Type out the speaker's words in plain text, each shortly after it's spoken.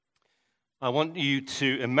I want you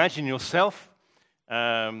to imagine yourself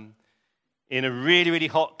in a really, really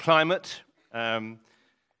hot climate, at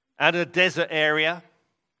a desert area,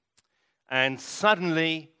 and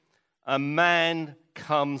suddenly a man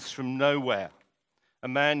comes from nowhere. A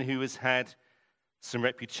man who has had some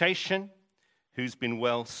reputation, who's been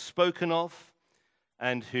well spoken of,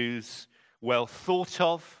 and who's well thought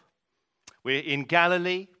of. We're in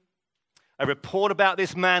Galilee. A report about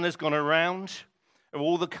this man has gone around of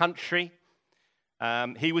all the country.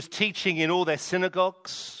 He was teaching in all their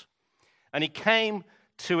synagogues, and he came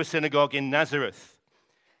to a synagogue in Nazareth,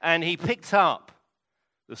 and he picked up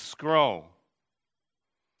the scroll,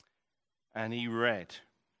 and he read,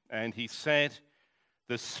 and he said,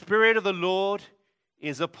 "The Spirit of the Lord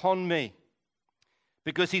is upon me,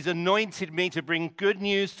 because he's anointed me to bring good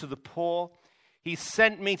news to the poor. He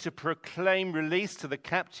sent me to proclaim release to the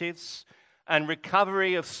captives and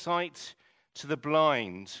recovery of sight to the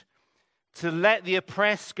blind, to let the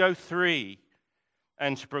oppressed go free,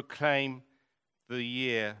 and to proclaim the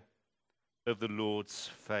year of the Lord's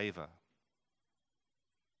favor."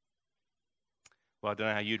 Well, I don't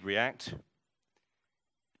know how you'd react.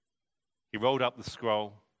 He rolled up the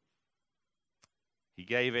scroll, he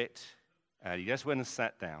gave it, and he just went and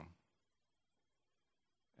sat down.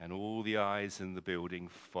 And all the eyes in the building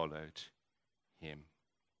followed him.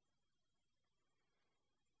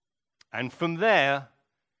 And from there,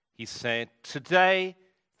 he said, "Today,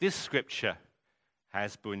 this scripture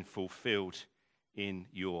has been fulfilled in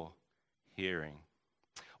your hearing."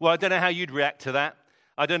 Well, I don't know how you'd react to that.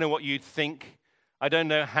 I don't know what you'd think. I don't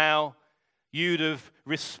know how you'd have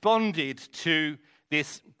responded to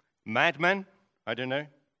this madman, I don't know,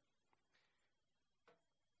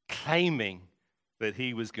 claiming that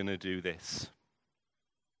he was going to do this.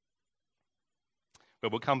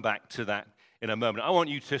 But we'll come back to that in a moment. I want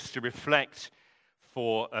you just to reflect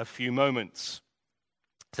for a few moments.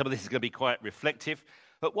 Some of this is going to be quite reflective.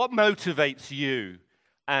 But what motivates you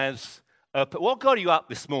what got you up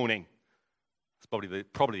this morning? It's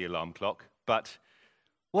probably the alarm clock, but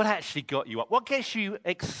what actually got you up? What gets you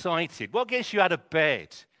excited? What gets you out of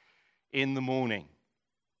bed in the morning?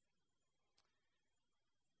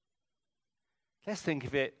 Let's think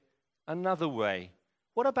of it another way.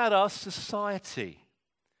 What about our society?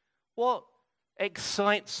 What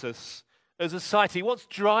excites us as a society? What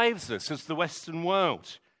drives us as the Western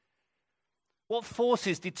world? What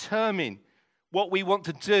forces determine what we want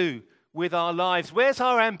to do with our lives? Where's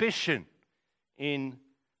our ambition in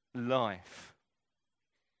life?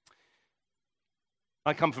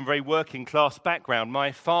 I come from a very working class background.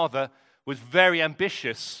 My father was very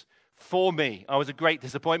ambitious for me. I was a great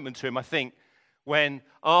disappointment to him, I think, when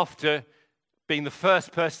after being the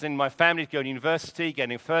first person in my family to go to university,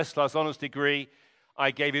 getting a first-class honours degree, I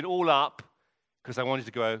gave it all up because I wanted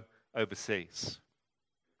to go overseas.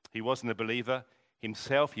 He wasn't a believer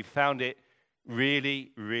himself. He found it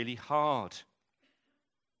really, really hard.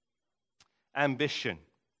 Ambition.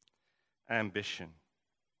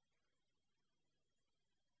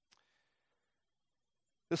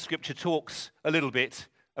 The scripture talks a little bit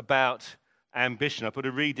about ambition. I put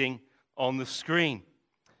a reading on the screen.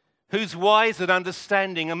 "Who's wise and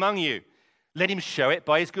understanding among you? Let him show it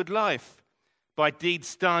by his good life, by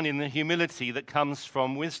deeds done in the humility that comes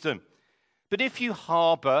from wisdom. But if you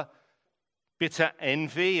harbor bitter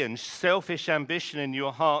envy and selfish ambition in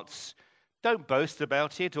your hearts, don't boast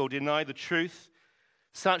about it or deny the truth.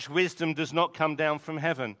 Such wisdom does not come down from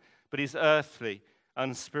heaven, but is earthly,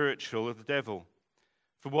 unspiritual, of the devil.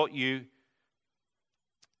 For where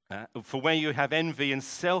you have envy and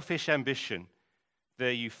selfish ambition,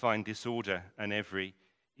 there you find disorder and every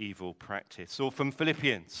evil practice." Or from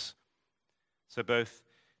Philippians. So both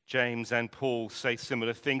James and Paul say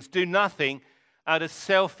similar things. "Do nothing out of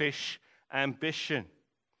selfish ambition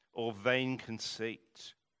or vain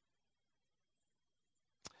conceit."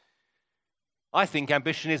 I think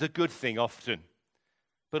ambition is a good thing often,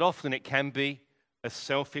 but often it can be a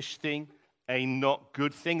selfish thing, a not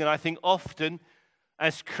good thing. And I think often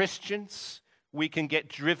as Christians, we can get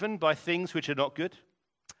driven by things which are not good.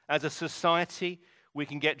 As a society, we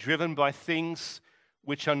can get driven by things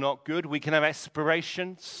which are not good. We can have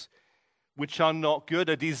aspirations which are not good,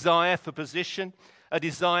 a desire for position, a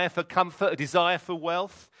desire for comfort, a desire for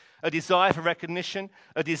wealth, a desire for recognition,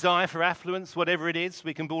 a desire for affluence, whatever it is.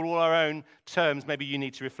 We can build all our own terms. Maybe you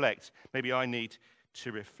need to reflect. Maybe I need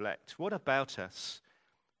to reflect. What about us?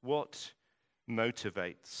 What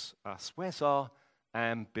motivates us? Where's our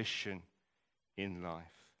ambition in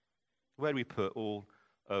life? Where do we put all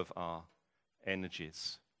of our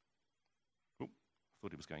energies? Oh, I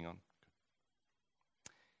thought it was going on.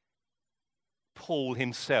 Paul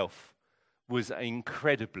himself was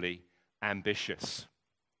incredibly ambitious.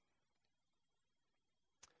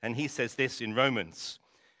 And he says this in Romans.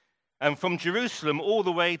 And from Jerusalem all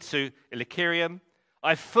the way to Illyricum,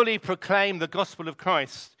 I fully proclaim the gospel of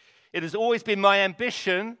Christ. It has always been my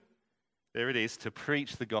ambition, there it is, to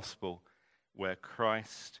preach the gospel where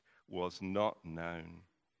Christ was not known,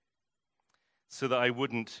 so that I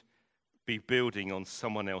wouldn't be building on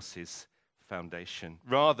someone else's foundation.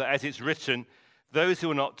 Rather, as it's written, those who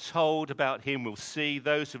are not told about him will see,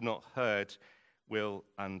 those who have not heard will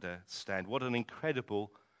understand. What an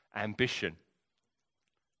incredible ambition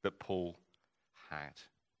that Paul had.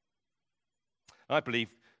 I believe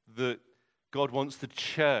that God wants the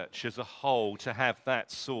church as a whole to have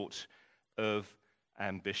that sort of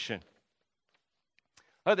ambition.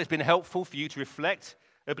 I hope that's been helpful for you to reflect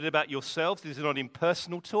a bit about yourselves. This is not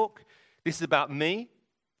impersonal talk. This is about me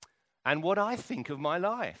and what I think of my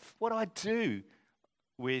life, what I do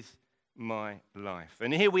with my life.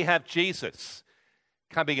 And here we have Jesus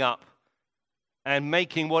coming up and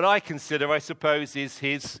making what I consider, I suppose, is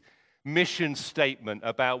his mission statement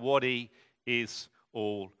about what he is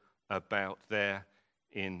all about there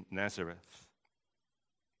in Nazareth.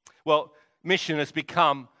 Well, mission has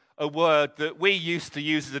become a word that we used to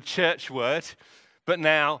use as a church word, but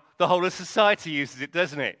now the whole of society uses it,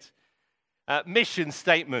 doesn't it? Mission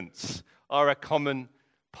statements are a common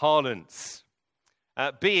parlance.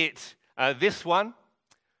 Be it this one,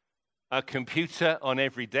 a computer on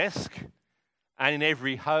every desk and in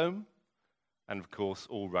every home, and of course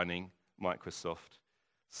all running Microsoft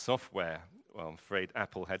software. Well, I'm afraid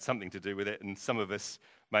Apple had something to do with it, and some of us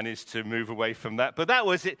managed to move away from that. But that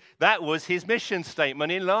was it. That was his mission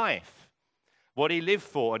statement in life. What he lived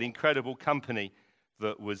for, an incredible company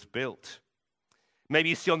that was built. Maybe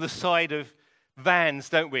you see on the side of vans,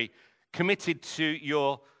 don't we? Committed to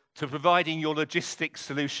providing your logistics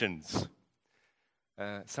solutions.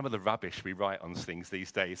 Some of the rubbish we write on things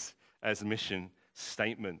these days as mission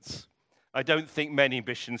statements. I don't think many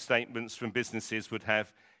mission statements from businesses would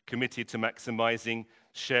have committed to maximizing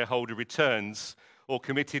shareholder returns or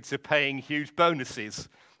committed to paying huge bonuses,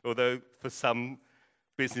 although for some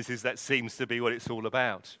businesses that seems to be what it's all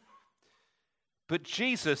about. But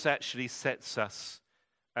Jesus actually sets us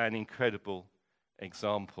an incredible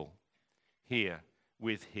example here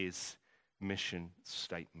with his mission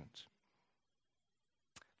statement.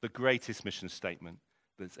 The greatest mission statement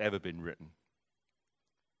that's ever been written.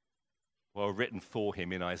 Well, written for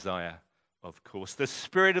him in Isaiah, of course. The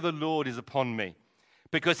Spirit of the Lord is upon me,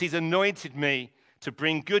 because he's anointed me to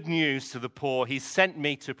bring good news to the poor. He's sent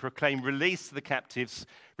me to proclaim release to the captives,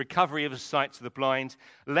 recovery of sight to the blind,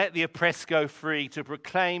 let the oppressed go free, to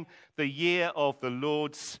proclaim the year of the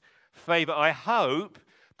Lord's favor. I hope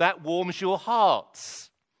that warms your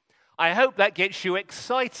hearts. I hope that gets you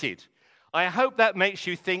excited. I hope that makes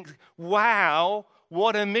you think, wow,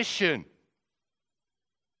 what a mission.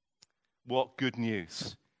 What good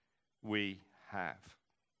news we have.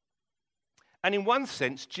 And in one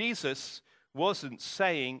sense, Jesus wasn't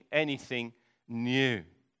saying anything new.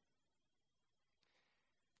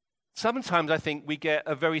 Sometimes I think we get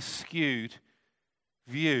a very skewed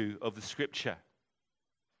view of the scripture.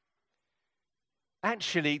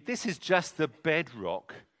 Actually, this is just the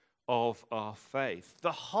bedrock of our faith.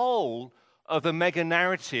 The whole of the mega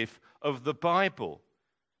narrative of the Bible,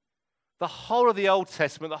 the whole of the Old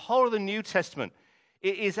Testament, the whole of the New Testament,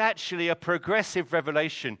 it is actually a progressive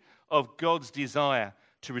revelation of God's desire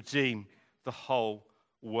to redeem the whole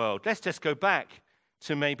world. Let's just go back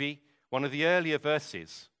to maybe one of the earlier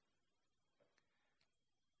verses.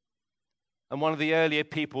 And one of the earlier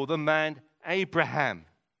people, the man Abraham,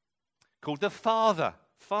 called the Father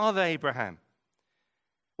Abraham.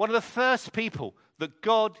 One of the first people that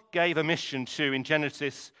God gave a mission to in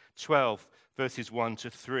Genesis 12, verses 1 to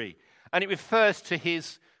 3. And it refers to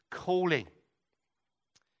his calling.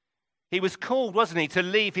 He was called, wasn't he, to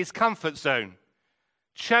leave his comfort zone,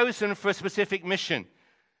 chosen for a specific mission,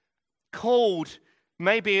 called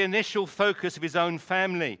maybe initial focus of his own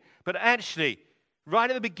family, but actually, right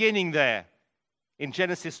at the beginning there, in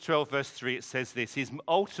Genesis 12, verse 3, it says this, his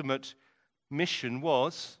ultimate mission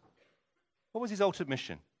was, what was his ultimate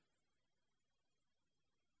mission?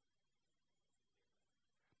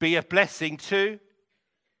 Be a blessing to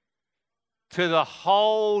the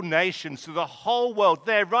whole nation, to the whole world.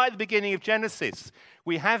 There, right at the beginning of Genesis,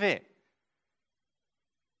 we have it.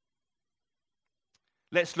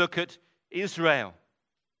 Let's look at Israel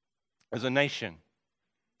as a nation.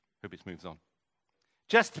 Hope it moves on.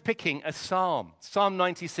 Just picking a psalm, Psalm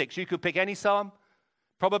 96. You could pick any psalm,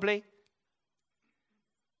 probably.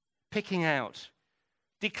 Picking out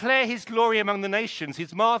Declare his glory among the nations,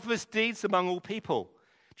 his marvelous deeds among all people.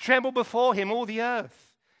 Tremble before him, all the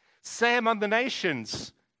earth. Say among the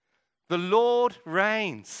nations, the Lord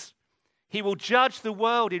reigns. He will judge the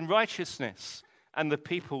world in righteousness and the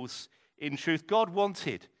peoples in truth. God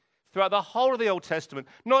wanted, throughout the whole of the Old Testament,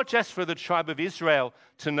 not just for the tribe of Israel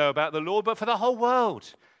to know about the Lord, but for the whole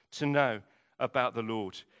world to know about the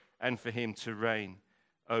Lord and for him to reign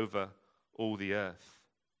over all the earth.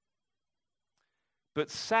 But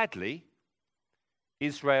sadly,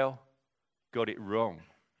 Israel got it wrong.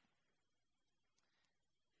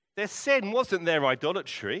 Their sin wasn't their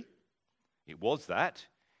idolatry. It was that.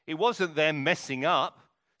 It wasn't them messing up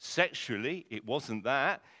sexually. It wasn't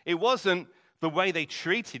that. It wasn't the way they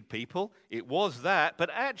treated people. It was that. But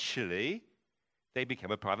actually, they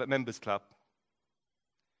became a private members club.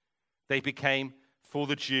 They became for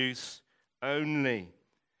the Jews only.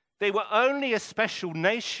 They were only a special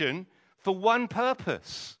nation for one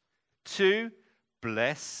purpose: to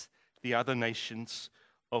bless the other nations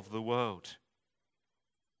of the world.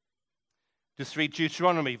 Just read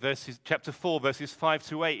Deuteronomy chapter 4, verses 5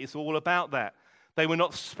 to 8. It's all about that. They were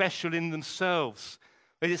not special in themselves.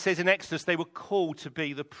 As it says in Exodus, they were called to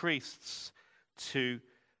be the priests to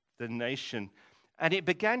the nation. And it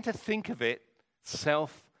began to think of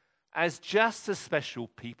itself as just a special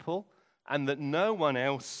people, and that no one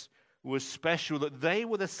else was special, that they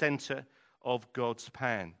were the center of God's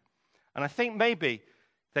plan. And I think maybe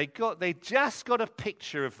they just got a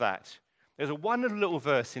picture of that. There's a wonderful little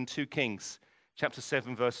verse in 2 Kings chapter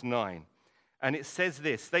 7, verse 9. And it says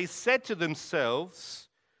this: they said to themselves,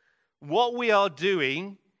 what we are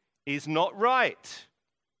doing is not right.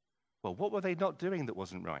 Well, what were they not doing that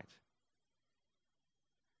wasn't right?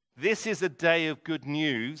 This is a day of good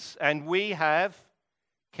news, and we have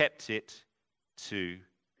kept it to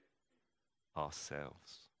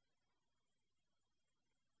ourselves.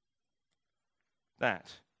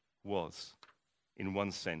 That was, in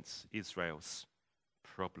one sense, Israel's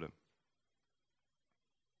problem.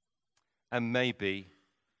 And maybe,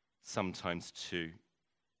 sometimes too,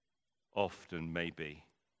 often maybe,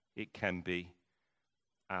 it can be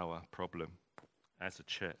our problem as a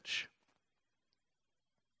church.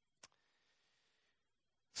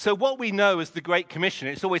 So what we know as the Great Commission,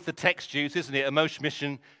 it's always the text used, isn't it? Emotion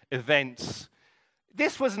mission events.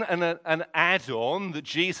 This wasn't an add-on that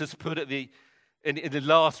Jesus put at in the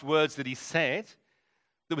last words that he said,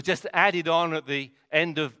 that was just added on at the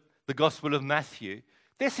end of the Gospel of Matthew.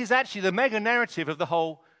 This is actually the mega narrative of the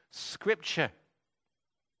whole Scripture.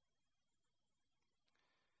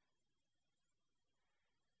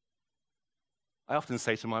 I often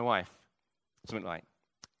say to my wife something like,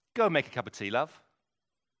 go and make a cup of tea, love.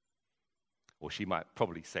 Or she might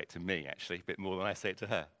probably say it to me, actually, a bit more than I say it to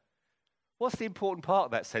her. What's the important part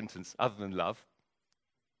of that sentence other than love?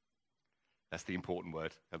 That's the important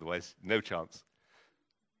word. Otherwise, no chance.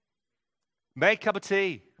 Make a cup of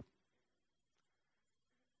tea.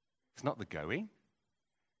 It's not the going.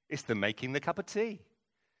 It's the making the cup of tea.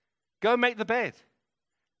 Go and make the bed.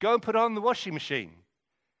 Go and put on the washing machine.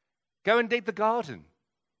 Go and dig the garden.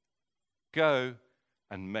 Go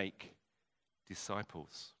and make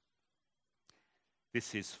disciples.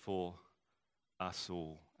 This is for us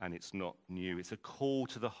all, and it's not new. It's a call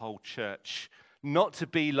to the whole church not to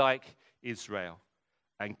be like Israel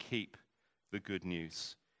and keep the good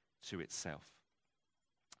news to itself.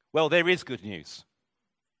 Well, there is good news.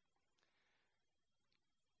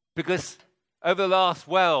 Because over the last,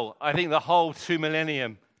 I think the whole 2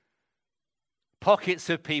 millennium, pockets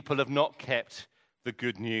of people have not kept the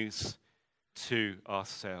good news to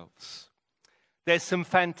ourselves. There's some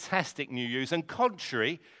fantastic new news, and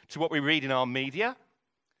contrary to what we read in our media,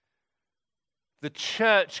 the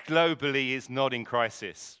church globally is not in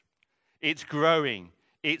crisis. It's growing,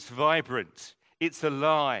 it's vibrant, it's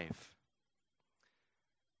alive.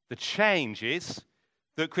 The change is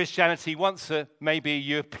that Christianity, once maybe a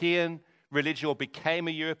European religion or became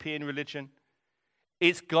a European religion,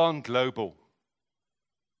 it's gone global.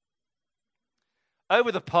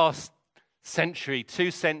 Over the past century, 2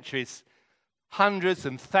 centuries, hundreds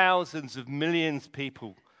and thousands of millions of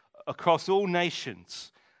people across all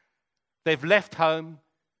nations, they've left home,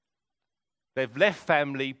 they've left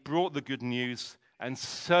family, brought the good news, and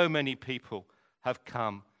so many people have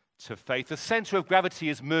come to faith. The center of gravity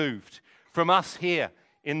has moved from us here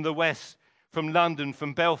in the West, from London,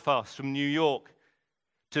 from Belfast, from New York,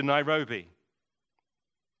 to Nairobi,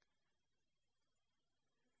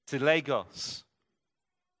 to Lagos,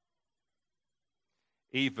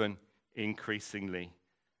 even increasingly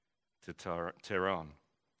to Tehran.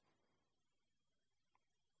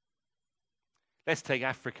 Let's take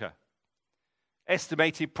Africa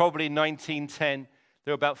Estimated probably in 1910,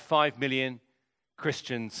 there were about 5 million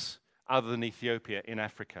Christians other than Ethiopia in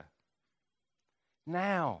Africa.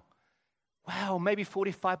 Now, wow, maybe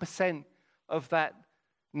 45% of that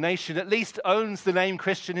nation at least owns the name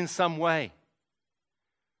Christian in some way.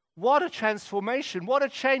 What a transformation. What a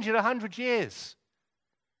change in 100 years.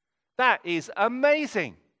 That is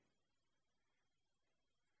amazing.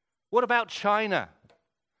 What about China?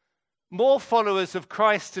 More followers of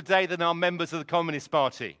Christ today than are members of the Communist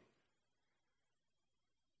Party.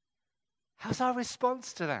 How's our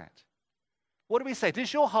response to that? What do we say?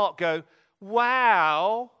 Does your heart go,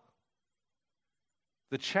 wow,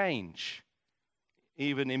 the change,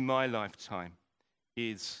 even in my lifetime,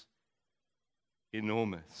 is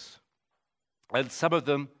enormous? And some of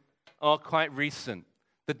them are quite recent.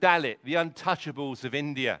 The Dalit, the untouchables of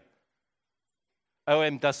India.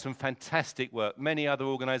 OM does some fantastic work. Many other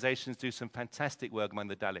organizations do some fantastic work among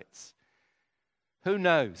the Dalits. Who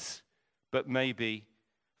knows? But maybe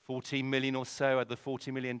 14 million or so of the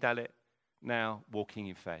 40 million Dalit now walking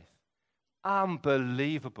in faith.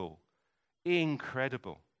 Unbelievable.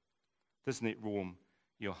 Incredible. Doesn't it warm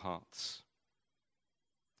your hearts?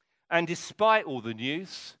 And despite all the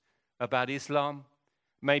news about Islam,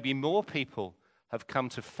 maybe more people have come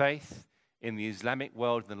to faith in the Islamic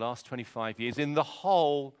world in the last 25 years, in the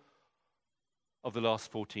whole of the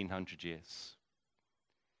last 1400 years.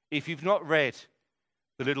 If you've not read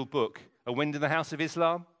the little book, A Wind in the House of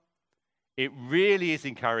Islam, it really is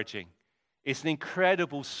encouraging. It's an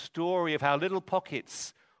incredible story of how little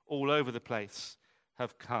pockets all over the place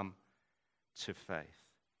have come to faith.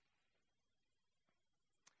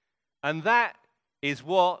 And that is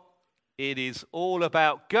what it is all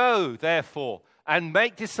about. Go, therefore, and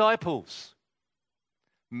make disciples.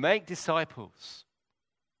 Make disciples.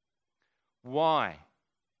 Why?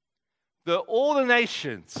 That all the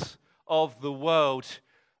nations of the world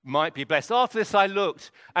might be blessed. After this I looked,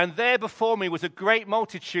 and there before me was a great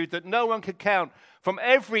multitude that no one could count, from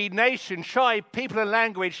every nation, tribe, people, and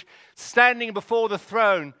language, standing before the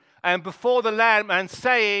throne and before the Lamb, and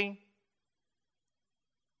saying,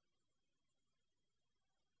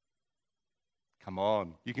 come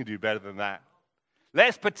on, you can do better than that.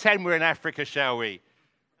 Let's pretend we're in Africa, shall we?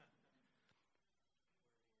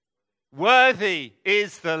 Worthy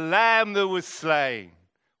is the Lamb that was slain.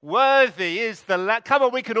 Worthy is the Lamb. Come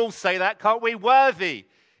on, we can all say that, can't we? Worthy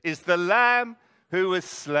is the Lamb who was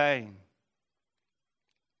slain.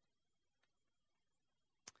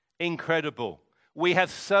 Incredible. We have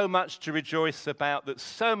so much to rejoice about that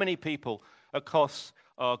so many people across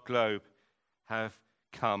our globe have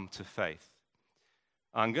come to faith.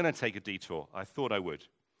 I'm going to take a detour. I thought I would.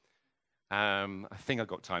 I think I've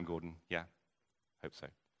got time, Gordon. Yeah, hope so.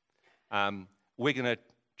 We're going to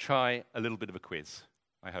try a little bit of a quiz,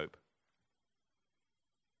 I hope.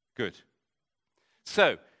 Good.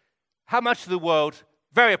 So, how much of the world,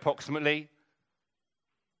 very approximately,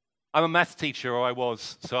 I'm a maths teacher, or I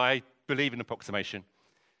was, so I believe in approximation.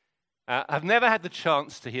 I've never had the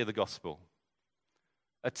chance to hear the gospel.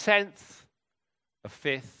 A tenth, a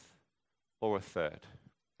fifth, or a third?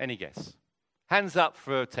 Any guess? Hands up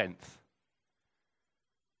for a tenth.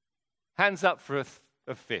 Hands up for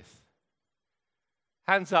a fifth.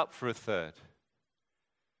 Hands up for a third.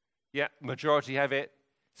 Yeah, majority have it.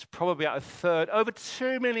 It's probably about a third. Over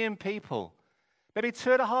 2 million people, maybe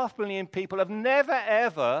 2.5 million people have never,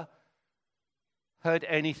 ever heard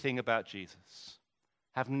anything about Jesus,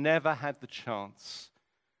 have never had the chance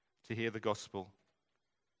to hear the gospel,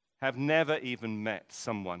 have never even met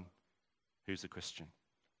someone who's a Christian.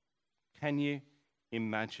 Can you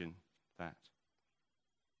imagine that?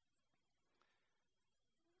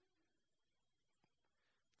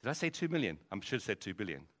 Did I say 2 million? I should have said 2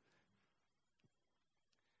 billion.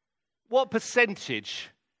 What percentage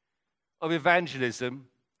of evangelism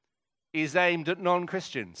is aimed at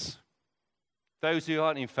non-Christians? Those who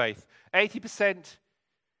aren't in faith. 80%,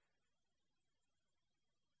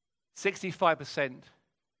 65%,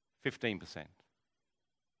 15%.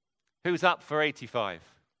 Who's up for 85?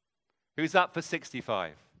 Who's up for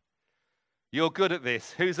 65? You're good at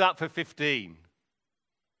this. Who's up for 15?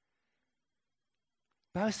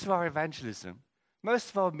 Most of our evangelism, most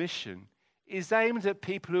of our mission is aimed at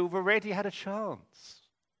people who've already had a chance.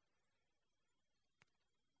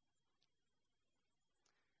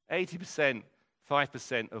 80%,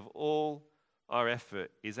 5% of all our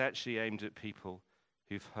effort is actually aimed at people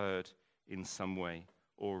who've heard in some way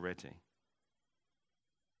already.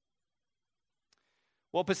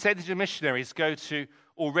 What percentage of missionaries go to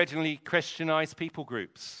already Christianized people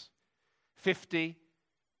groups? 50,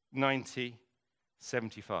 90,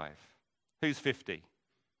 75. Who's 50?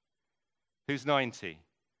 Who's 90?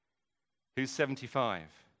 Who's 75?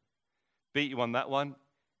 Beat you on that one.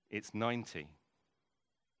 It's 90.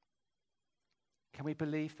 Can we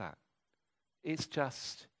believe that? It's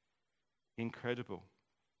just incredible.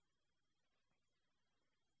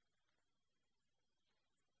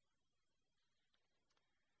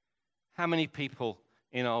 How many people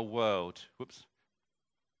in our world,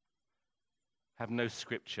 have no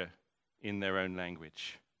scripture in their own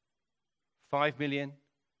language? 5 million?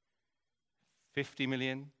 50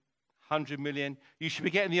 million? 100 million? You should be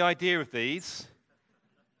getting the idea of these.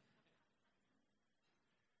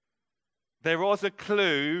 There was a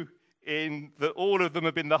clue in that all of them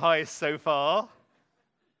have been the highest so far.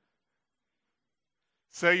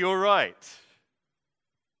 So you're right.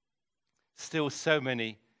 Still, so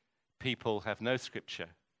many people have no scripture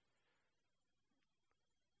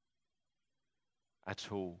at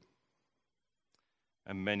all.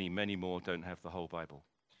 And many, many more don't have the whole Bible.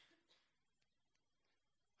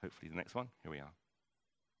 Hopefully the next one. Here we are.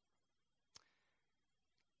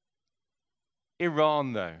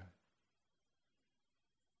 Iran, though.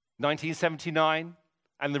 1979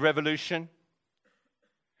 and the revolution.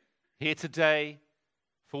 Here today,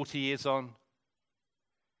 40 years on.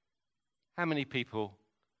 How many people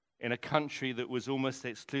in a country that was almost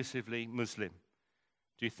exclusively Muslim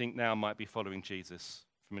do you think now might be following Jesus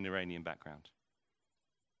from an Iranian background?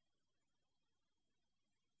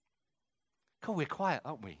 God, we're quiet,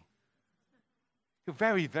 aren't we? You're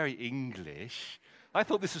very, very English. I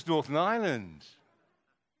thought this was Northern Ireland.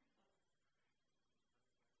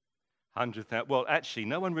 100,000. Well, actually,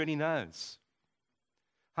 no one really knows.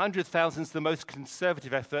 100,000 is the most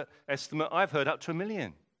conservative estimate I've heard, up to 1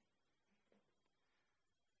 million.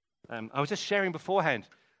 I was just sharing beforehand.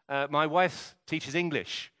 My wife teaches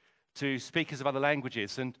English to speakers of other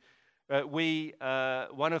languages, and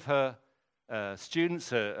one of her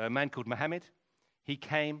students, a man called Mohammed, he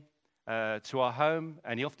came to our home,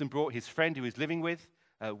 and he often brought his friend who he was living with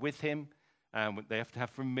him. They have to have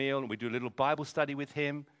for a meal, and we do a little Bible study with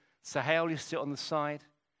him. Sahel used to sit on the side.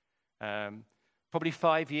 Probably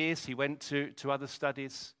 5 years, he went to other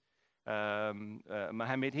studies.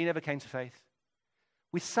 Mohammed, he never came to faith.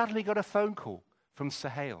 We suddenly got a phone call from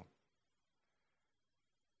Sahel.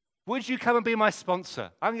 Would you come and be my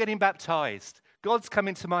sponsor? I'm getting baptized. God's come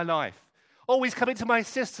into my life. Oh, he's come into my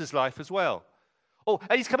sister's life as well. Oh,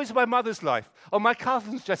 and he's come into my mother's life. Oh, my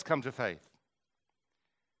cousin's just come to faith.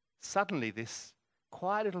 Suddenly, this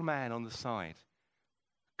quiet little man on the side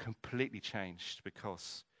completely changed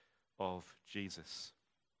because of Jesus.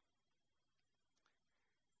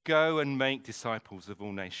 Go and make disciples of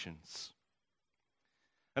all nations.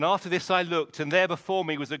 And after this I looked, and there before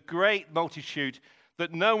me was a great multitude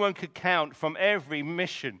that no one could count, from every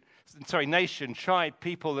nation, tribe,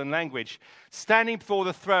 people, and language, standing before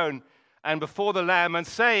the throne and before the Lamb, and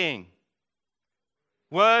saying,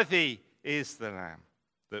 "Worthy is the Lamb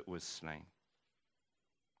that was slain."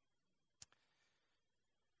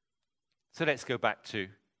 So let's go back to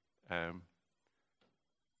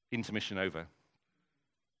intermission over.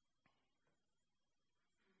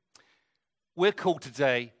 We're called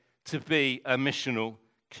today to be a missional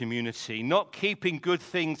community, not keeping good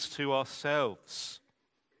things to ourselves.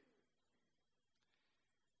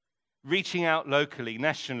 Reaching out locally,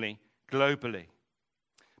 nationally, globally.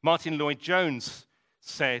 Martin Lloyd-Jones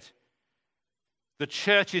said, "The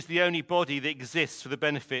church is the only body that exists for the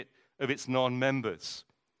benefit of its non-members."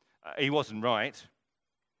 He wasn't right.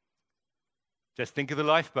 Just think of the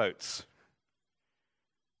lifeboats.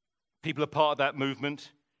 People are part of that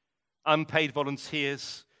movement. Unpaid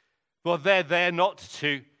volunteers. Well, they're there not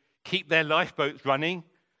to keep their lifeboats running,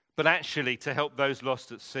 but actually to help those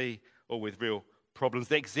lost at sea or with real problems.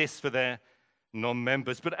 They exist for their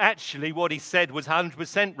non-members. But actually what he said was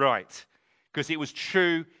 100% right, because it was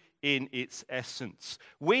true in its essence.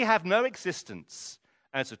 We have no existence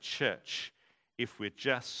as a church if we're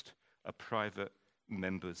just a private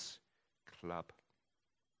members club.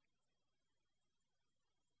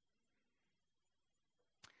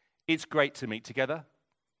 It's great to meet together.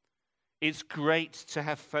 It's great to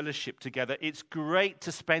have fellowship together. It's great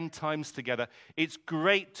to spend times together. It's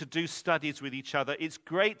great to do studies with each other. It's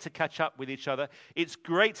great to catch up with each other. It's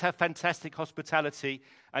great to have fantastic hospitality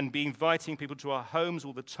and be inviting people to our homes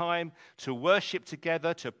all the time, to worship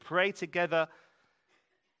together, to pray together.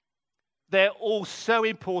 They're all so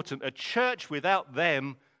important. A church without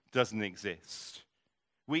them doesn't exist.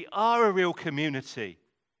 We are a real community.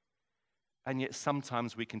 And yet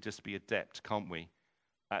sometimes we can just be adept, can't we,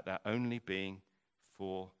 at that only being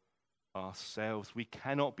for ourselves. We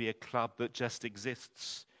cannot be a club that just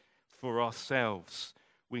exists for ourselves.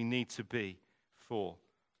 We need to be for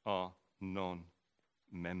our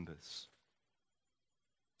non-members.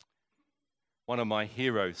 One of my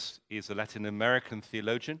heroes is a Latin American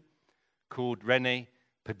theologian called René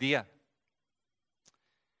Padilla.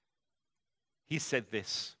 He said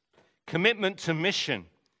this: commitment to mission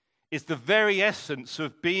is the very essence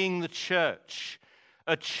of being the church.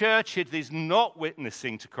 A church that is not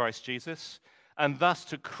witnessing to Christ Jesus, and thus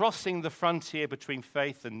to crossing the frontier between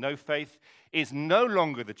faith and no faith, is no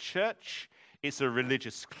longer the church. It's a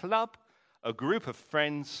religious club, a group of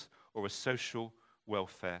friends, or a social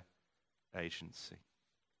welfare agency.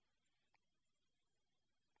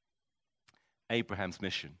 Abraham's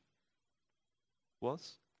mission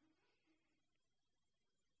was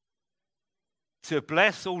to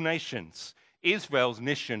bless all nations. Israel's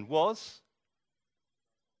mission was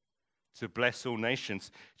to bless all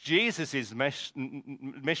nations. Jesus'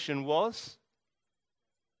 mission was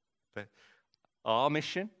our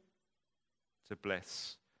mission to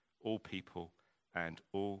bless all people and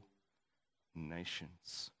all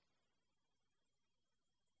nations.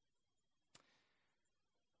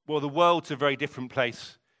 Well, the world's a very different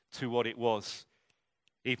place to what it was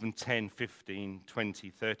even 10, 15, 20,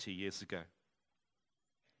 30 years ago.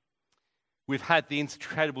 We've had the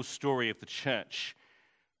incredible story of the church,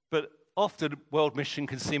 but often world mission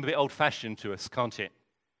can seem a bit old-fashioned to us, can't it?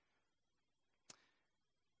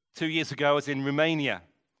 2 years ago, I was in Romania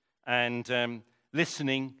and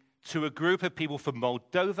listening to a group of people from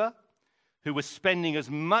Moldova who were spending as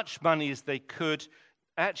much money as they could,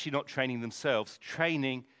 actually not training themselves,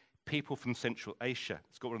 training people from Central Asia.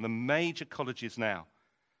 It's got one of the major colleges now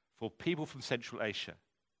for people from Central Asia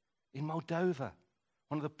in Moldova,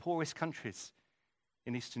 one of the poorest countries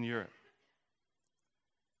in Eastern Europe.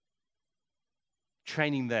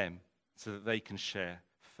 Training them so that they can share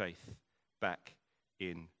faith back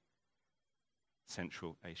in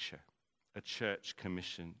Central Asia. A church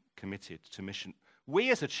committed to mission.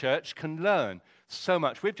 We as a church can learn so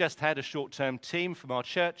much. We've just had a short-term team from our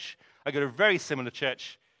church. I go to a very similar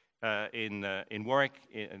church in Warwick,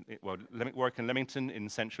 Warwick and Leamington in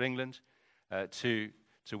central England, to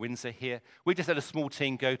Windsor here. We just had a small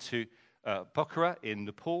team go to Pokhara in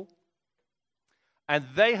Nepal. And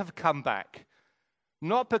they have come back,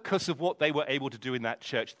 not because of what they were able to do in that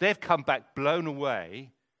church. They've come back blown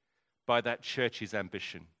away by that church's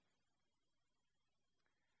ambition.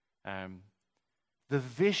 The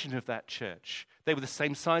vision of that church. They were the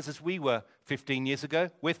same size as we were 15 years ago.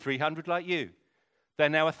 We're 300 like you. They're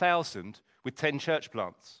now 1,000 with 10 church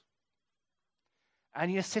plants.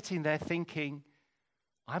 And you're sitting there thinking,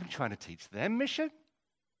 I'm trying to teach them mission?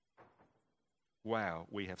 Wow,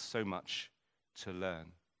 we have so much to learn.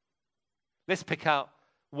 Let's pick out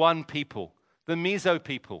one people, the Mizo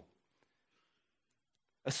people.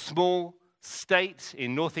 A small state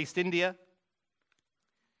in northeast India.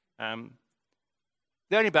 There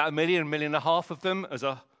are only about 1 million, 1.5 million of them as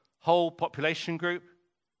a whole population group.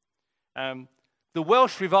 The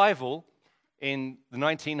Welsh revival in the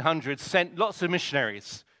 1900s sent lots of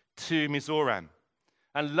missionaries to Mizoram,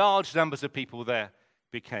 and large numbers of people there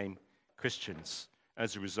became Christians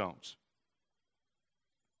as a result.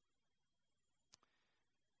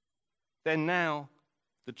 They're now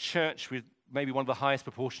the church with maybe one of the highest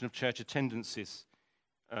proportion of church attendances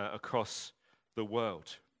across the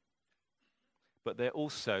world. But they're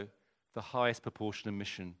also the highest proportion of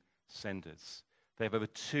mission senders. They have over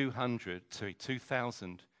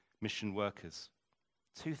 2,000 mission workers.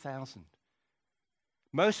 2,000.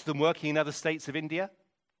 Most of them working in other states of India,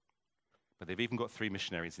 but they've even got 3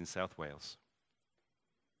 missionaries in South Wales.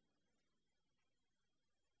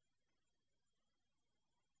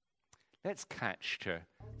 Let's capture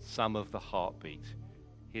some of the heartbeat.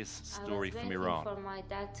 His story from Iran. I was waiting for my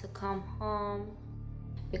dad to come home,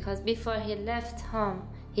 because before he left home,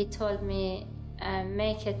 he told me,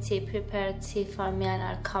 make a tea, prepare tea for me, and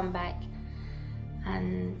I'll come back.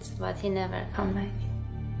 But he never come back.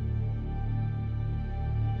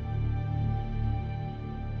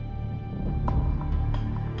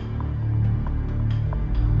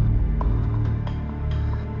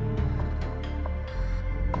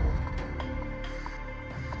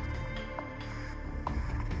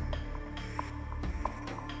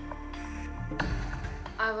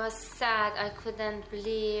 I was sad, I couldn't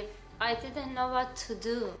believe. I didn't know what to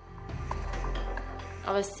do.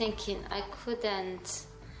 I was thinking I couldn't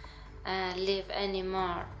live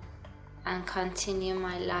anymore and continue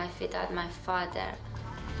my life without my father.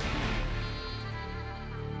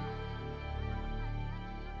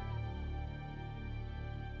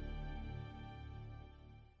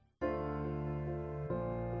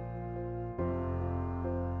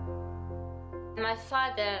 My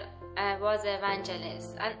father was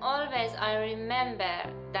evangelist, and always I remember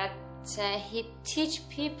that he teach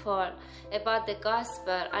people about the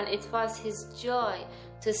gospel, and it was his joy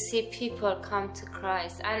to see people come to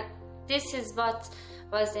Christ. And this is what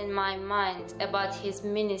was in my mind about his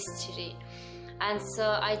ministry. And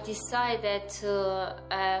so I decided to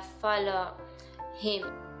follow him.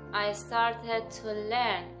 I started to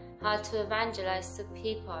learn how to evangelize to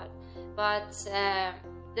people, but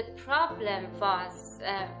the problem was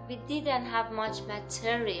we didn't have much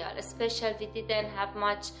material, especially we didn't have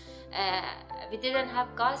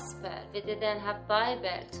gospel, we didn't have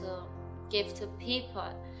Bible to give to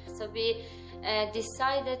people. So we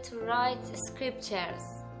decided to write scriptures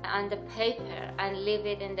on the paper and leave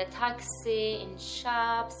it in the taxi, in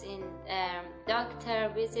shops, in doctor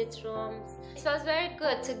visit rooms. It was very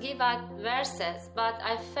good to give out verses, but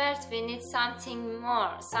I felt we need something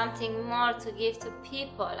more to give to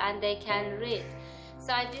people and they can read.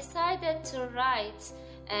 So I decided to write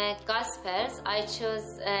Gospels. I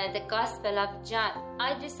chose the Gospel of John.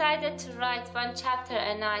 I decided to write one chapter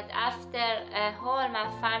a night. After whole my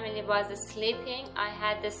family was sleeping, I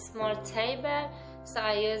had a small table, so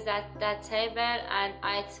I used that table, and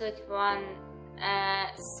I took one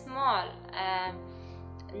small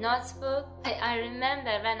notebook. I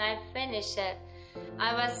remember when I finished it,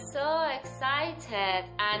 I was so excited,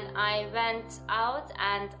 and I went out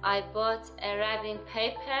and I bought a wrapping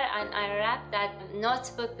paper and I wrapped that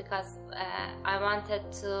notebook because I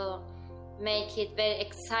wanted to make it very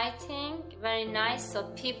exciting, very nice, so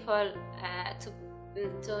people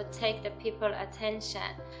to take the people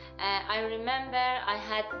attention. I remember I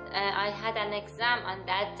had an exam on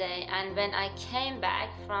that day, and when I came back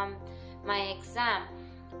from my exam,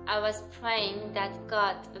 I was praying that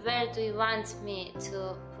God, where do you want me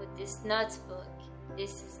to put this notebook?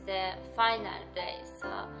 This is the final day. So,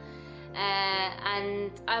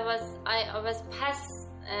 and I was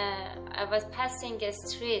passing a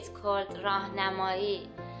street called Rahnamai,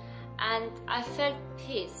 and I felt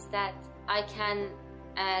peace that I can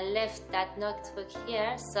left that notebook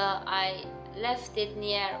here. So I left it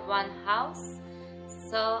near one house.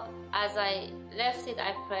 So as I left it,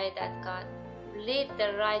 I prayed that God lead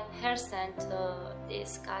the right person to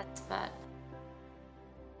this gospel.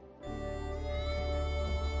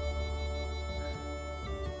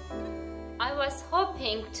 I was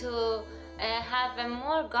hoping to have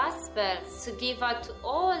more gospels to give out to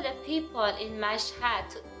all the people in Mashhad,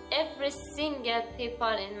 to every single people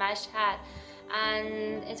in Mashhad.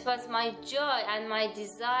 And it was my joy and my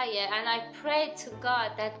desire, and I prayed to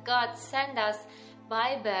God that God send us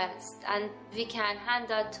Bibles and we can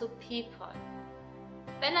hand out to people.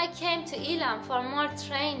 When I came to Elam for more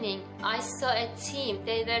training, I saw a team.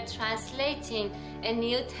 They were translating a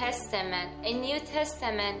New Testament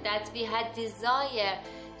that we had desire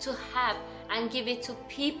to have and give it to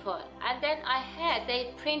people. And then I heard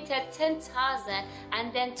they printed 10,000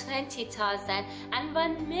 and then 20,000 and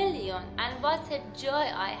 1 million. And what a joy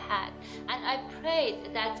I had. And I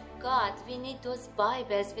prayed that God, we need those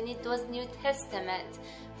Bibles, we need those New Testament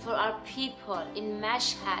for our people in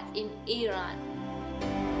Mashhad, in Iran.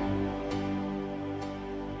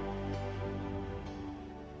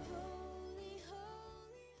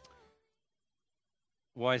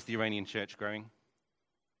 Why is the Iranian church growing?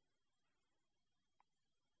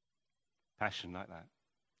 Passion like that.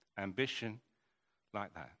 Ambition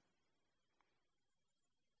like that.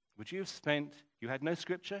 Would you have spent, you had no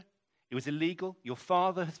scripture, it was illegal, your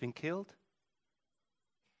father has been killed,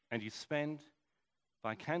 and you spend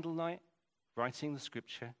by candlelight writing the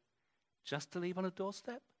scripture just to leave on a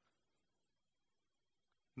doorstep?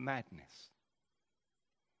 Madness.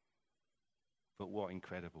 But what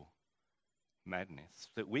incredible madness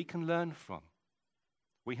that we can learn from.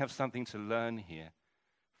 We have something to learn here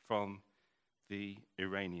from the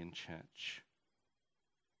Iranian church.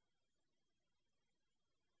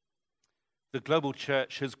 The global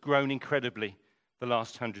church has grown incredibly the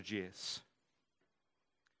last 100 years,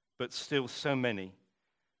 but still so many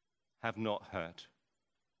have not heard.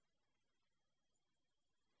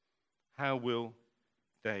 How will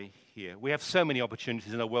they hear? We have so many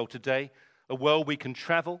opportunities in our world today, a world we can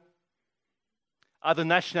travel, other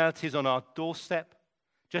nationalities on our doorstep.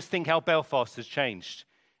 Just think how Belfast has changed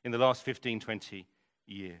in the last 15, 20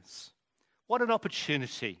 years. What an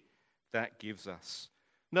opportunity that gives us.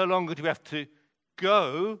 No longer do we have to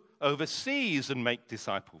go overseas and make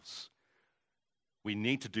disciples. We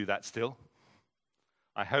need to do that still.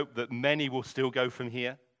 I hope that many will still go from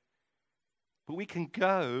here. But we can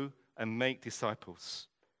go and make disciples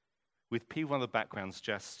with people on the backgrounds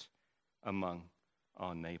just among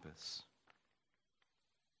our neighbors.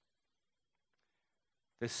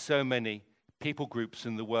 There's so many people groups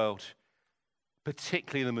in the world,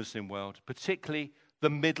 particularly the Muslim world, particularly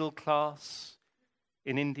the middle class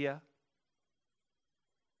in India,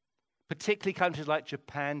 particularly countries like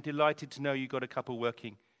Japan. Delighted to know you got a couple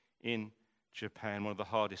working in Japan, one of the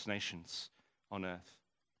hardest nations on earth.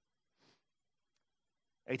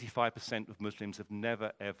 85% of Muslims have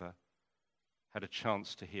never, ever had a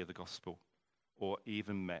chance to hear the gospel or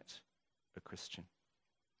even met a Christian.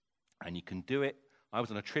 And you can do it. I was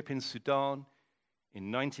on a trip in Sudan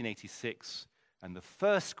in 1986, and the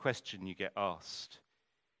first question you get asked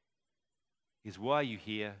is, why are you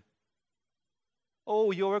here?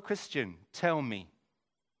 Oh, you're a Christian. Tell me.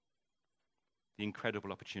 The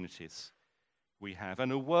incredible opportunities we have.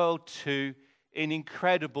 And a world, too, in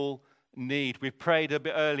incredible need. We prayed a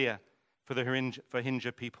bit earlier for the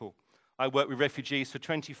Rohingya people. I worked with refugees for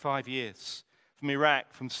 25 years, from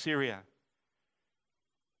Iraq, from Syria,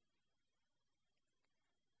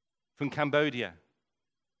 from Cambodia,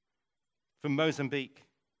 from Mozambique.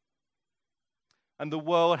 And the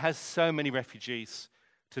world has so many refugees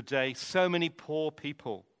today, so many poor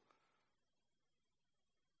people.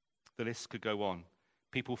 The list could go on.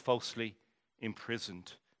 People falsely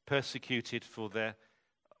imprisoned, persecuted for their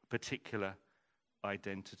particular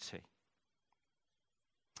identity.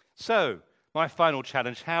 So, my final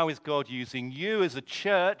challenge, how is God using you as a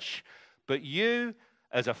church, but you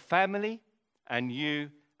as a family and you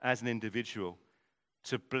as an individual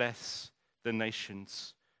to bless the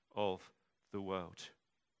nations of the world?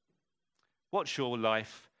 What's your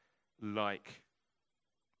life like?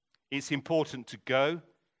 It's important to go,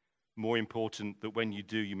 more important that when you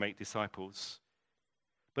do, you make disciples.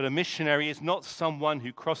 But a missionary is not someone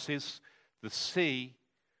who crosses the sea,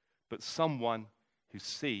 but someone who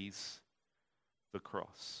sees the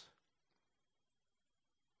cross.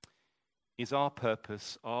 Is our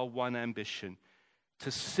purpose, our one ambition, to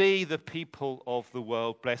see the people of the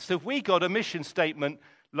world blessed? Have we got a mission statement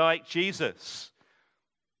like Jesus?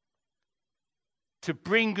 To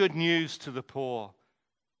bring good news to the poor,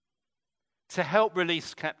 to help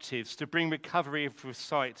release captives, to bring recovery of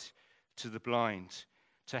sight to the blind,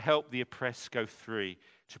 to help the oppressed go free,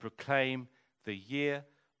 to proclaim the year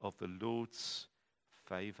of the Lord's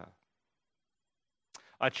favor.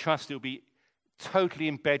 I trust it will be totally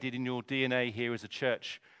embedded in your DNA here as a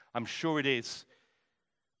church. I'm sure it is,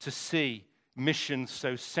 to see missions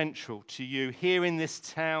so central to you here in this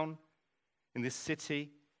town, in this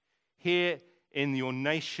city, here in your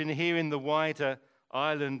nation, here in the wider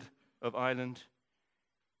island of Ireland,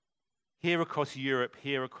 here across Europe,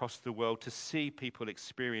 here across the world, to see people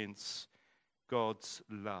experience God's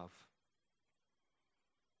love.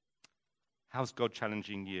 How's God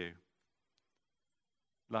challenging you?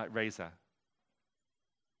 Like Reza,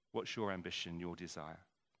 what's your ambition, your desire?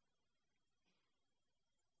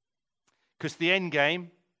 Because the end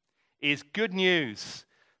game is good news.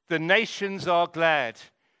 The nations are glad.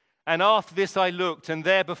 And after this I looked, and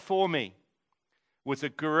there before me was a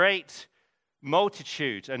great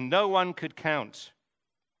multitude, and no one could count.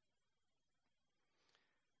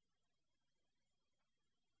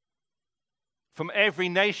 From every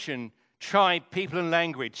nation, tribe, people, and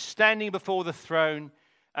language, standing before the throne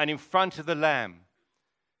and in front of the Lamb.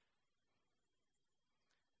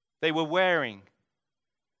 They were wearing,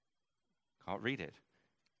 can't read it,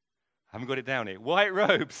 I haven't got it down here, white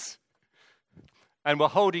robes, and were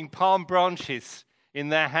holding palm branches in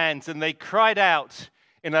their hands, and they cried out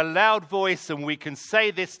in a loud voice, and we can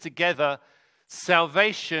say this together: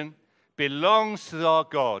 salvation belongs to our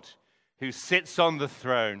God who sits on the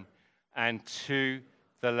throne and to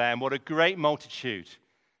the Lamb. What a great multitude.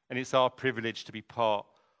 And it's our privilege to be part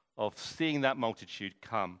of seeing that multitude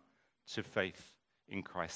come to faith in Christ.